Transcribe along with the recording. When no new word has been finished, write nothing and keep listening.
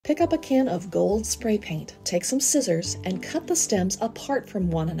Pick up a can of gold spray paint. Take some scissors and cut the stems apart from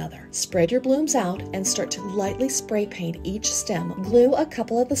one another. Spread your blooms out and start to lightly spray paint each stem. Glue a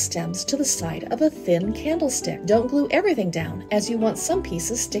couple of the stems to the side of a thin candlestick. Don't glue everything down, as you want some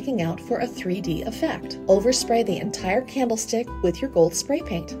pieces sticking out for a 3D effect. Overspray the entire candlestick with your gold spray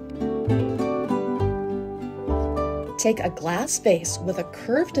paint. Take a glass vase with a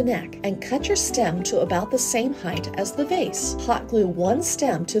curved neck and cut your stem to about the same height as the vase. Hot glue one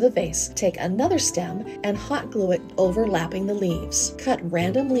stem to the vase. Take another stem and hot glue it overlapping the leaves. Cut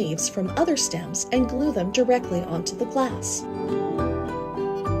random leaves from other stems and glue them directly onto the glass.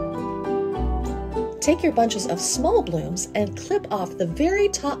 Take your bunches of small blooms and clip off the very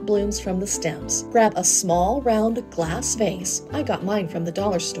top blooms from the stems. Grab a small round glass vase, I got mine from the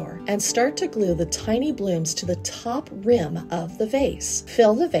dollar store, and start to glue the tiny blooms to the top rim of the vase.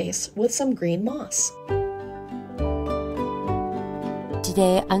 Fill the vase with some green moss.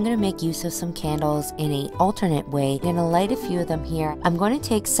 Today, I'm going to make use of some candles in an alternate way. I'm going to light a few of them here. I'm going to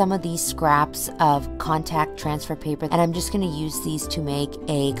take some of these scraps of contact transfer paper and I'm just going to use these to make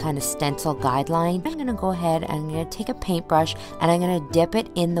a kind of stencil guideline. I'm going to go ahead and I'm going to take a paintbrush and I'm going to dip it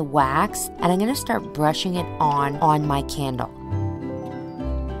in the wax and I'm going to start brushing it on my candle.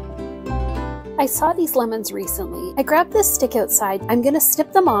 I saw these lemons recently. I grabbed this stick outside. I'm gonna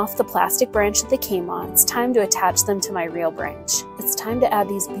snip them off the plastic branch that they came on. It's time to attach them to my real branch. It's time to add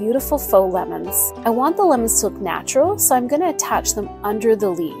these beautiful faux lemons. I want the lemons to look natural, so I'm gonna attach them under the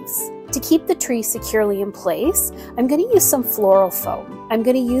leaves. To keep the tree securely in place, I'm going to use some floral foam. I'm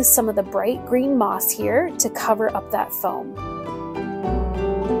going to use some of the bright green moss here to cover up that foam.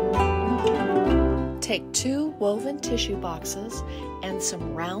 Take 2 woven tissue boxes and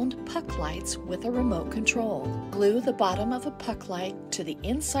some round puck lights with a remote control. Glue the bottom of a puck light to the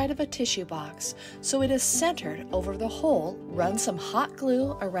inside of a tissue box so it is centered over the hole. Run some hot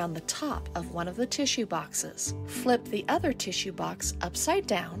glue around the top of one of the tissue boxes. Flip the other tissue box upside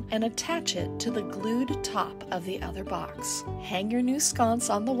down and attach it to the glued top of the other box. Hang your new sconce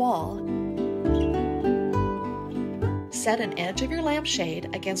on the wall. Set an edge of your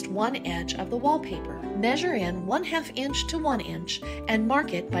lampshade against one edge of the wallpaper. Measure in 1/2 inch to 1 inch and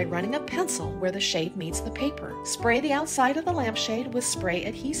mark it by running a pencil where the shade meets the paper. Spray the outside of the lampshade with spray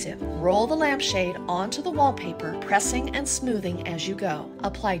adhesive. Roll the lampshade onto the wallpaper, pressing and smoothing as you go.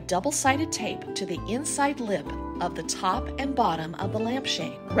 Apply double-sided tape to the inside lip of the top and bottom of the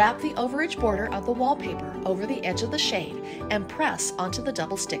lampshade. Wrap the overage border of the wallpaper over the edge of the shade and press onto the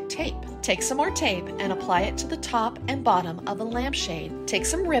double stick tape. Take some more tape and apply it to the top and bottom of the lampshade. Take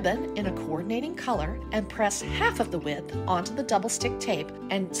some ribbon in a coordinating color and press half of the width onto the double stick tape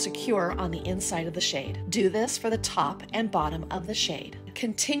and secure on the inside of the shade. Do this for the top and bottom of the shade.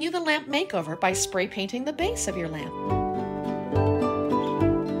 Continue the lamp makeover by spray painting the base of your lamp.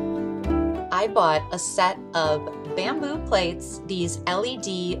 I bought a set of bamboo plates, these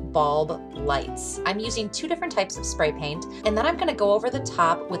LED bulb lights. I'm using 2 different types of spray paint, and then I'm going to go over the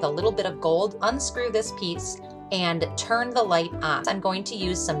top with a little bit of gold, unscrew this piece, and turn the light on. I'm going to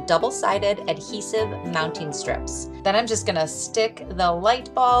use some double-sided adhesive mounting strips. Then I'm just going to stick the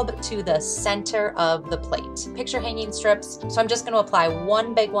light bulb to the center of the plate. Picture hanging strips, so I'm just going to apply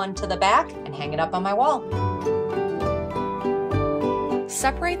one big one to the back and hang it up on my wall.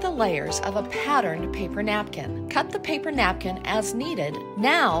 Separate the layers of a patterned paper napkin. Cut the paper napkin as needed.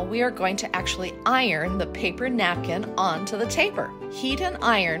 Now we are going to actually iron the paper napkin onto the taper. Heat and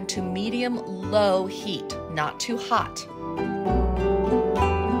iron to medium-low heat, not too hot.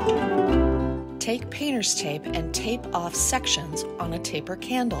 Take painter's tape and tape off sections on a taper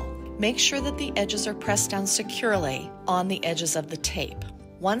candle. Make sure that the edges are pressed down securely on the edges of the tape.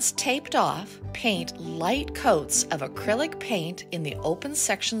 Once taped off, paint light coats of acrylic paint in the open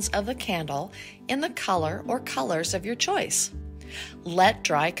sections of the candle in the color or colors of your choice. Let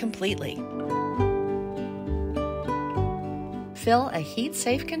dry completely. Fill a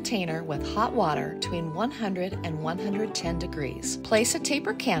heat-safe container with hot water between 100 and 110 degrees. Place a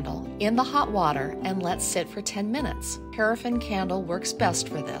taper candle in the hot water and let sit for 10 minutes. Paraffin candle works best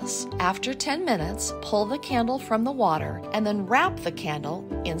for this. After 10 minutes, pull the candle from the water and then wrap the candle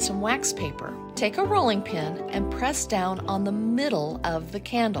in some wax paper. Take a rolling pin and press down on the middle of the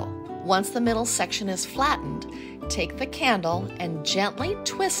candle. Once the middle section is flattened, take the candle and gently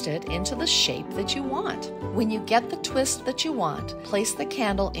twist it into the shape that you want. When you get the twist that you want, place the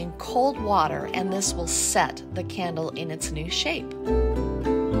candle in cold water and this will set the candle in its new shape.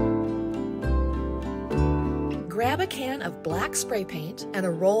 Grab a can of black spray paint and a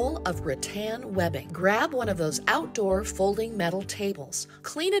roll of rattan webbing. Grab one of those outdoor folding metal tables.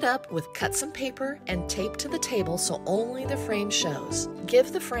 Clean it up with cut some paper and tape to the table so only the frame shows.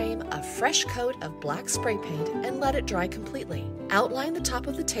 Give the frame a fresh coat of black spray paint and let it dry completely. Outline the top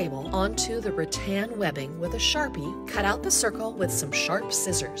of the table onto the rattan webbing with a Sharpie. Cut out the circle with some sharp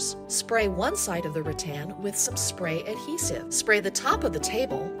scissors. Spray one side of the rattan with some spray adhesive. Spray the top of the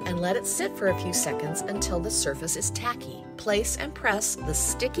table and let it sit for a few seconds until the surface is tacky. Place and press the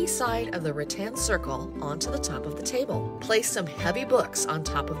sticky side of the rattan circle onto the top of the table. Place some heavy books on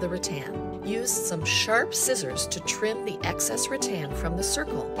top of the rattan. Use some sharp scissors to trim the excess rattan from the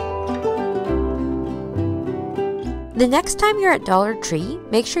circle. The next time you're at Dollar Tree,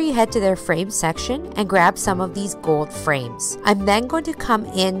 make sure you head to their frame section and grab some of these gold frames. I'm then going to come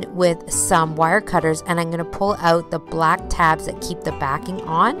in with some wire cutters and I'm going to pull out the black tabs that keep the backing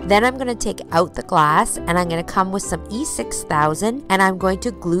on. Then I'm going to take out the glass and I'm going to come with some E6000 and I'm going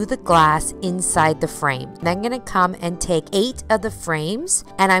to glue the glass inside the frame. Then I'm going to come and take 8 of the frames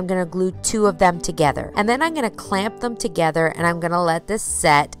and I'm going to glue 2 of them together. And then I'm going to clamp them together and I'm going to let this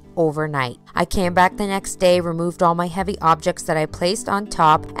set overnight. I came back the next day, removed all my heavy objects that I placed on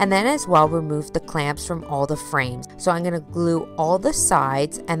top, and then as well removed the clamps from all the frames. So I'm going to glue all the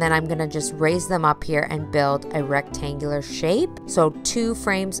sides and then I'm going to just raise them up here and build a rectangular shape. So 2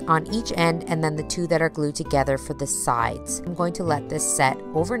 frames on each end and then the 2 that are glued together for the sides. I'm going to let this set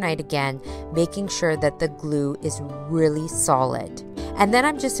overnight again, making sure that the glue is really solid. And then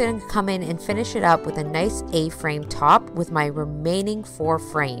I'm just going to come in and finish it up with a nice A-frame top with my remaining 4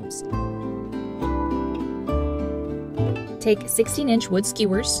 frames. Take 16-inch wood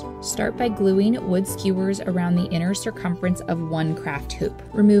skewers. Start by gluing wood skewers around the inner circumference of one craft hoop.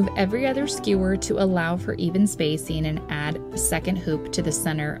 Remove every other skewer to allow for even spacing and add a second hoop to the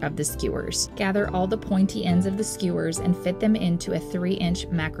center of the skewers. Gather all the pointy ends of the skewers and fit them into a 3-inch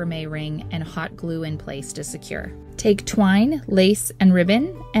macrame ring and hot glue in place to secure. Take twine, lace, and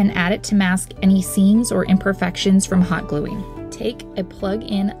ribbon and add it to mask any seams or imperfections from hot gluing. Take a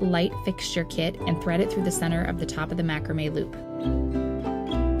plug-in light fixture kit and thread it through the center of the top of the macrame loop.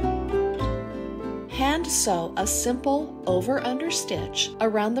 Hand sew a simple over-under stitch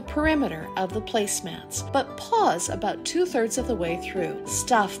around the perimeter of the placemats, but pause about 2/3 of the way through.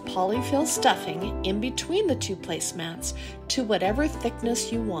 Stuff polyfill stuffing in between the 2 placemats to whatever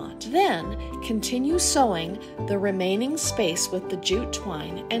thickness you want. Then continue sewing the remaining space with the jute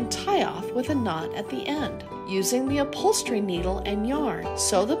twine and tie off with a knot at the end. Using the upholstery needle and yarn,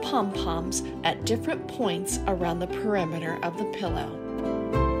 sew the pom-poms at different points around the perimeter of the pillow.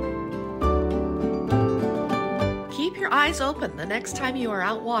 Keep your eyes open the next time you are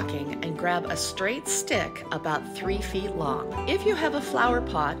out walking and grab a straight stick about 3 feet long. If you have a flower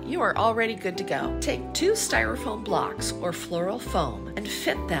pot, you are already good to go. Take 2 styrofoam blocks or floral foam and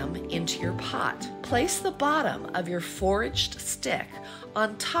fit them into your pot. Place the bottom of your foraged stick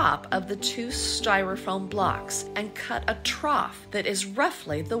on top of the 2 styrofoam blocks and cut a trough that is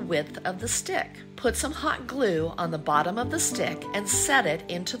roughly the width of the stick. Put some hot glue on the bottom of the stick and set it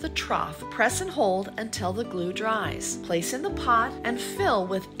into the trough. Press and hold until the glue dries. Place in the pot and fill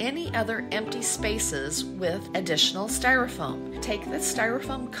with any other empty spaces with additional styrofoam. Take the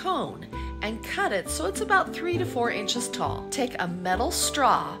styrofoam cone and cut it so it's about 3 to 4 inches tall. Take a metal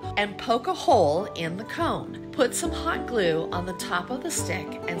straw and poke a hole in the cone. Put some hot glue on the top of the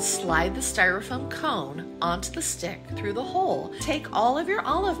stick and slide the styrofoam cone onto the stick through the hole. Take all of your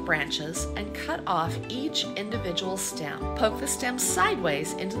olive branches and cut off each individual stem. Poke the stem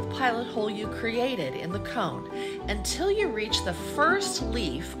sideways into the pilot hole you created in the cone until you reach the first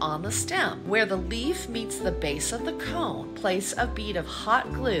leaf on the stem. Where the leaf meets the base of the cone, place a bead of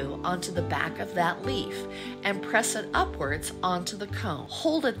hot glue onto the back of that leaf and press it upwards onto the cone.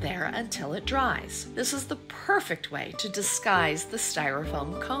 Hold it there until it dries. This is the perfect way to disguise the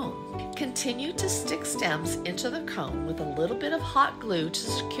styrofoam cone. Continue to stick stems into the cone with a little bit of hot glue to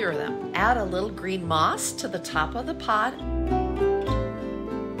secure them. Add a little green moss to the top of the pot